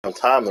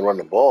find time to run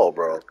the ball,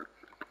 bro.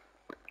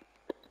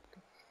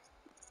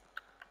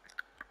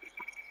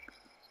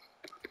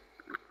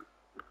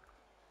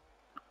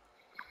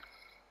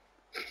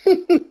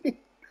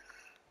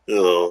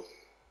 Yo,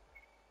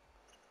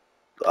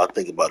 I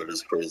think about it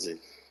as crazy.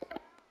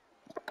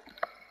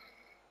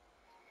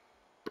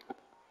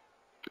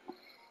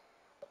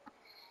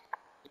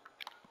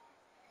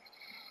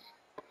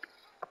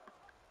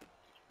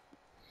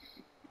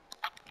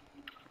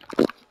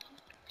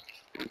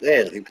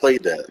 Damn, he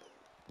played that.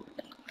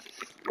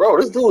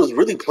 Bro, this dude is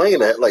really playing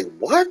that. Like,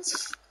 what?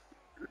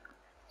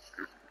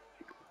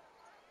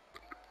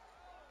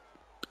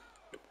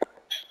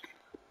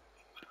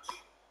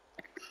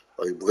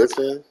 Are you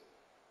blitzing?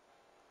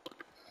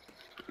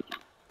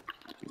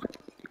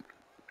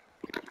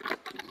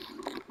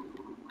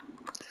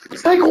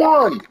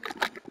 Saquon!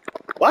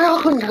 Why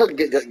y'all couldn't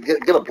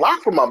get a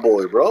block from my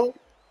boy, bro?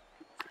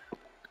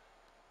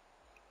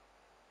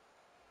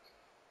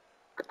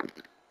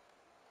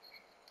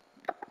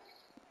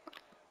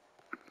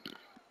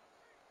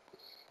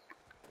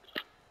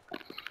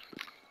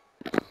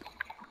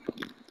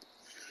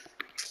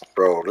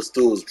 Bro, this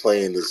dude was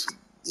playing this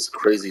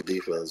crazy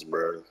defense,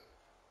 bro.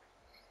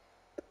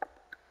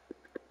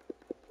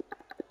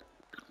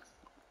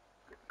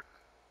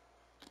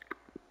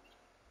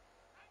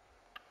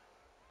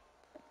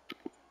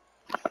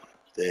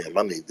 Damn,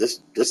 I need this.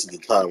 This is the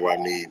time where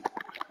I need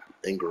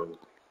Ingram.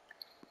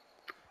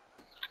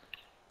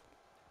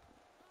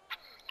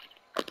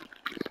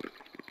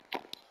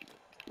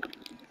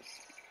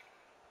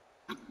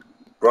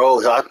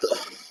 Bro,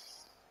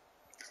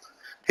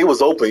 he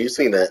was open. You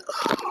seen that?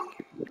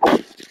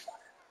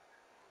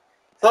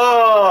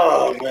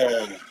 Oh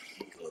man.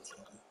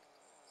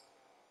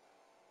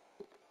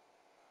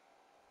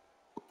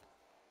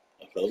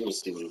 Okay, let me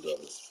see what he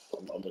does.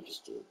 I'm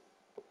interested.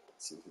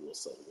 See if he will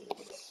settle in.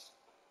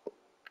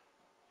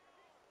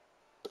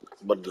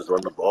 Somebody just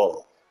run the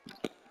ball.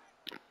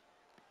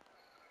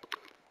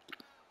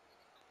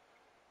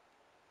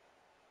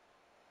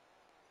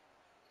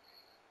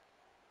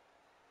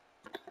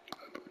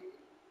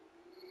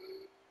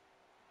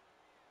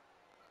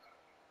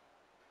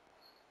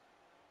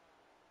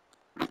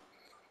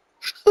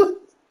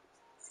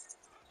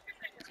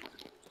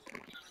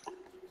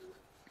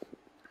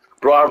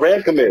 Bro, I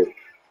ran commit.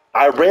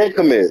 I ran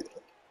commit.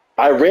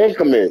 I ran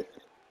commit.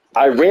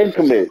 I ran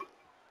commit.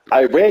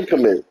 I ran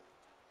commit.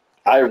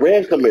 I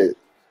ran commit.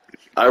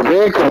 I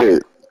ran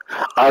commit.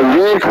 I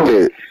ran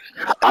commit.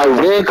 I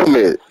ran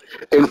commit.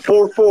 In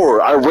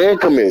 4-4, I ran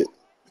commit.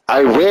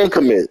 I ran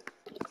commit.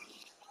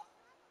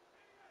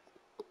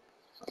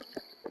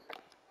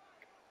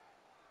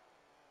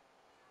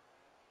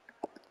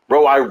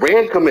 Bro, I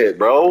ran commit,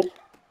 bro. It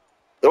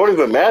don't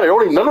even matter.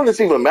 None of this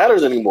even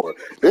matters anymore.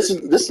 This.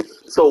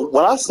 So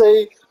when I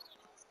say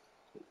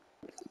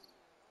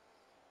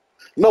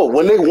no,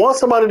 when they want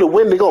somebody to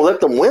win, they're gonna let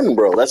them win,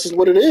 bro. That's just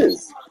what it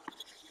is.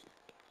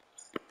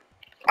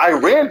 I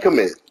ran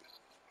commit.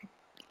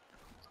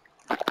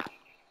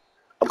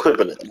 I'm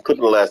clipping it. I'm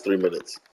clipping the last 3 minutes.